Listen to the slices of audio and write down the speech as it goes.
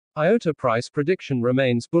IOTA price prediction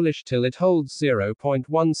remains bullish till it holds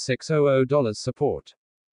 $0.1600 support.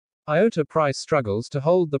 IOTA price struggles to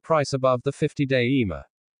hold the price above the 50-day EMA.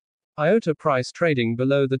 IOTA price trading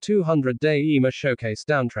below the 200-day EMA showcase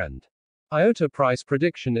downtrend. IOTA price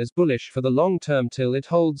prediction is bullish for the long term till it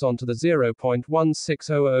holds onto the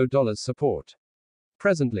 $0.1600 support.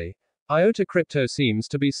 Presently, IOTA crypto seems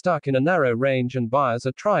to be stuck in a narrow range and buyers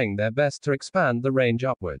are trying their best to expand the range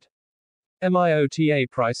upward. IOTA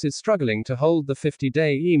price is struggling to hold the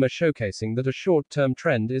 50-day EMA, showcasing that a short-term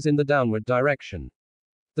trend is in the downward direction.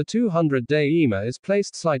 The 200-day EMA is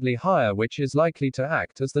placed slightly higher, which is likely to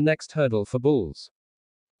act as the next hurdle for bulls.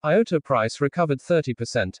 IOTA price recovered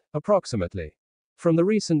 30%, approximately, from the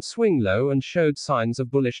recent swing low and showed signs of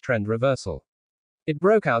bullish trend reversal. It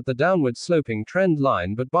broke out the downward sloping trend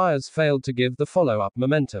line, but buyers failed to give the follow-up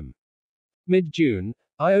momentum. Mid-June,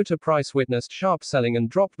 IOTA price witnessed sharp selling and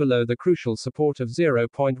dropped below the crucial support of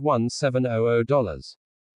 $0.1700.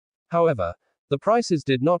 However, the prices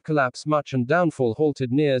did not collapse much and downfall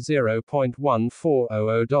halted near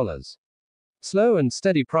 $0.1400. Slow and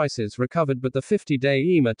steady prices recovered, but the 50-day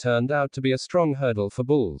EMA turned out to be a strong hurdle for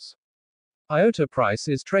bulls. IOTA price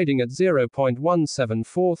is trading at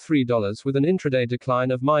 $0.1743 with an intraday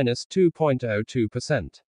decline of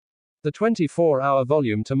 -2.02%. The 24-hour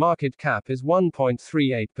volume to market cap is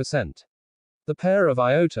 1.38%. The pair of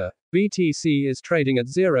IOTA, BTC is trading at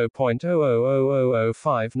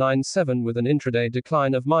 0.0000597 with an intraday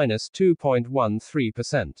decline of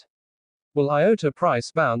 -2.13%. Will IOTA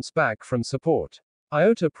price bounce back from support?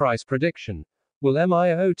 IOTA price prediction. Will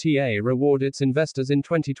IOTA reward its investors in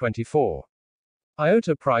 2024?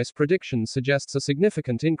 IOTA price prediction suggests a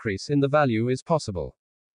significant increase in the value is possible.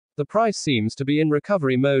 The price seems to be in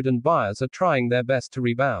recovery mode and buyers are trying their best to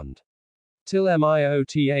rebound. Till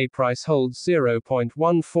IOTA price holds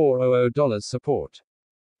 $0.1400 support.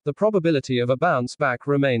 The probability of a bounce back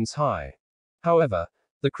remains high. However,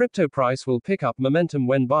 the crypto price will pick up momentum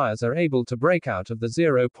when buyers are able to break out of the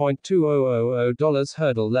 $0.2000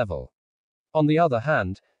 hurdle level. On the other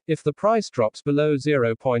hand, if the price drops below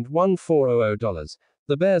 $0.1400,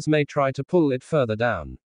 the bears may try to pull it further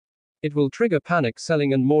down. It will trigger panic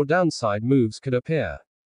selling and more downside moves could appear.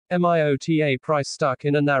 IOTA price stuck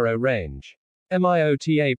in a narrow range.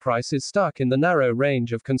 IOTA price is stuck in the narrow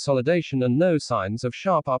range of consolidation and no signs of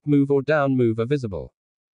sharp up move or down move are visible.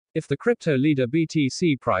 If the crypto leader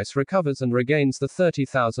BTC price recovers and regains the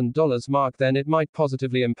 $30,000 mark, then it might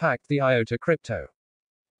positively impact the IOTA crypto.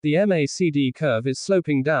 The MACD curve is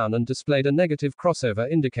sloping down and displayed a negative crossover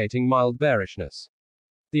indicating mild bearishness.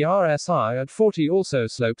 The RSI at 40 also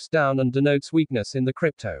slopes down and denotes weakness in the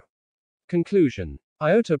crypto. Conclusion.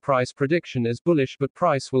 IOTA price prediction is bullish, but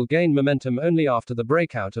price will gain momentum only after the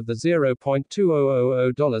breakout of the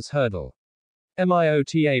 $0.2000 hurdle.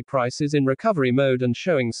 IOTA price is in recovery mode and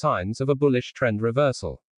showing signs of a bullish trend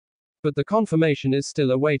reversal. But the confirmation is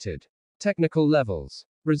still awaited. Technical levels.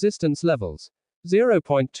 Resistance levels.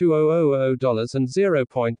 $0.2000 and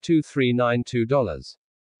 $0.2392.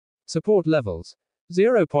 Support levels.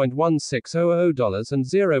 $0.1600 and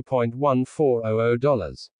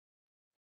 $0.1400.